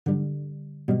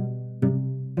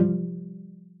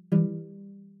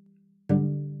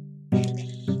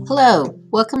Hello,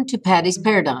 welcome to Patty's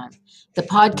Paradigm, the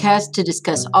podcast to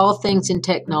discuss all things in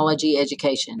technology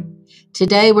education.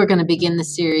 Today we're going to begin the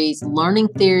series Learning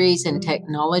Theories and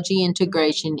Technology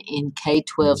Integration in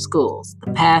K-12 Schools,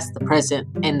 the past, the present,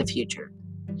 and the future.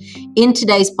 In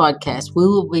today's podcast, we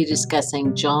will be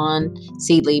discussing John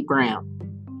Seeley Brown.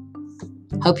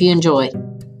 Hope you enjoy.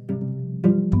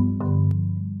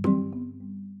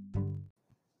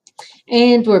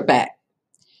 And we're back.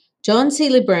 John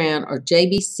Seeley Brown, or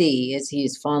JBC as he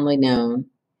is fondly known,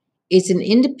 is an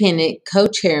independent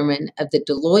co-chairman of the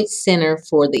Deloitte Center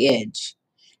for the Edge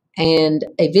and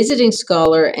a visiting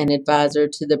scholar and advisor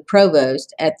to the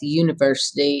provost at the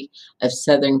University of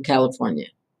Southern California.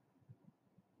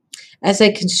 As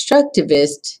a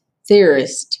constructivist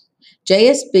theorist,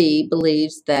 JSB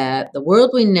believes that the world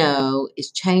we know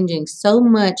is changing so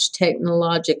much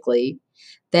technologically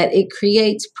that it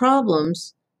creates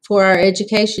problems for our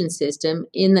education system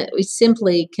in that we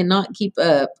simply cannot keep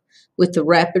up with the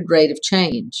rapid rate of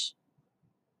change.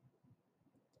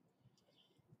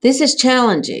 This is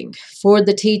challenging for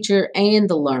the teacher and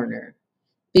the learner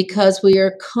because we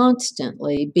are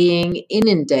constantly being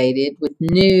inundated with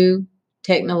new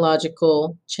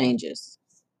technological changes.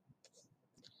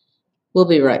 We'll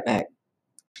be right back.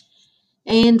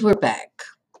 And we're back.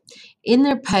 In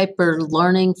their paper,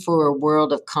 Learning for a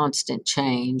World of Constant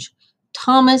Change,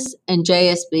 Thomas and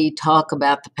JSB talk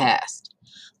about the past.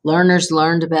 Learners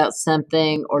learned about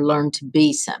something or learned to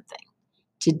be something.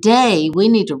 Today, we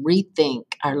need to rethink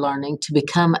our learning to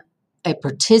become a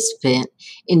participant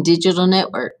in digital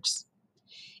networks.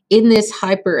 In this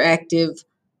hyperactive,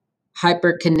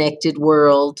 hyper-connected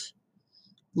world,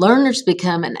 learners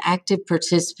become an active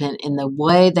participant in the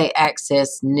way they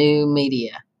access new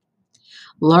media.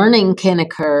 Learning can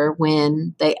occur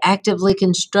when they actively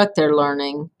construct their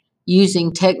learning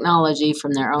using technology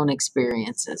from their own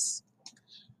experiences.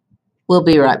 We'll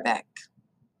be right back.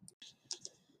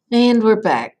 And we're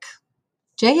back.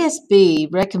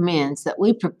 JSB recommends that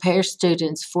we prepare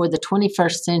students for the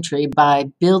 21st century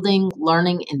by building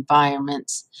learning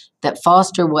environments that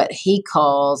foster what he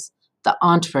calls the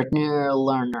entrepreneurial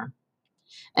learner.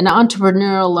 An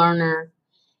entrepreneurial learner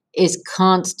is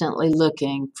constantly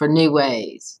looking for new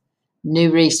ways,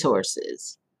 new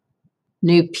resources,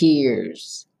 new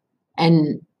peers,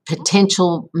 and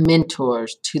potential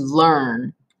mentors to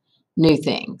learn new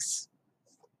things.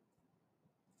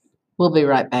 We'll be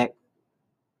right back.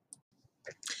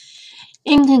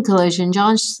 In conclusion,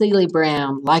 John Seeley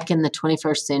Brown likened the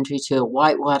 21st century to a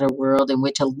whitewater world in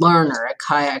which a learner, a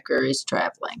kayaker, is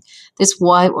traveling. This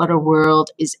whitewater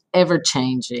world is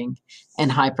ever-changing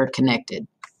and hyper-connected.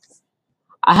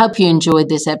 I hope you enjoyed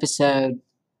this episode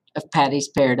of Patty's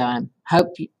Paradigm.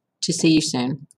 Hope to see you soon.